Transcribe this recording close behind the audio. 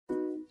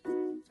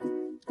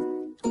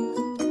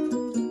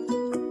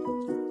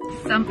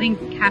something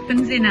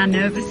happens in our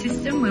nervous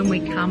system when we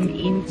come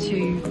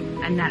into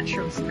a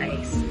natural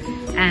space,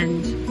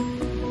 and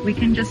we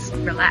can just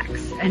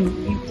relax. And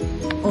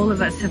all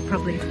of us have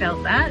probably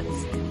felt that.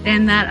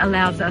 Then that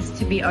allows us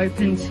to be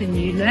open to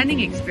new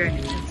learning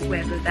experiences,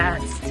 whether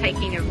that's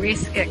taking a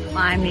risk at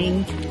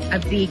climbing a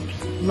big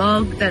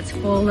log that's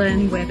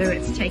fallen, whether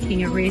it's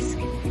taking a risk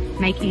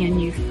making a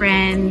new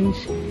friend,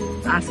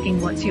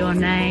 asking what's your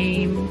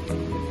name,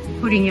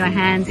 putting your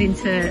hands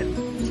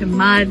into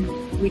mud,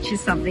 which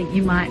is something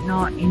you might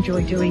not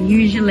enjoy doing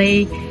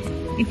usually.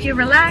 If you're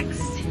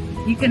relaxed,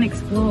 you can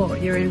explore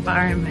your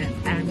environment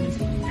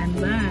and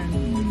learn.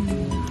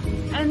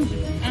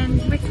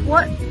 And with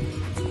what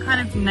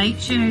kind of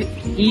nature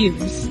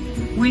gives,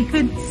 we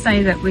could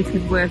say that we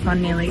could work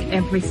on nearly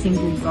every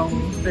single goal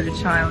that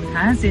a child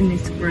has in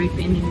this group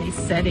and in this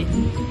setting.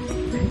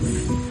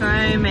 There's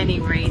so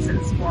many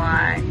reasons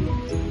why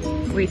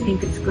we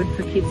think it's good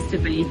for kids to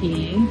be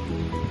here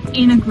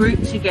in a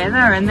group together.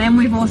 And then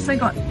we've also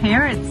got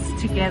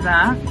parents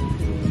together,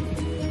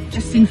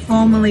 just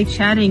informally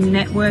chatting,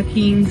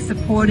 networking,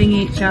 supporting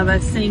each other,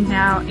 seeing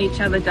how each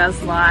other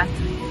does life.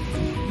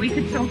 We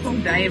could talk all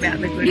day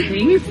about the good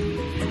things.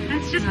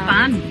 It's just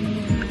fun.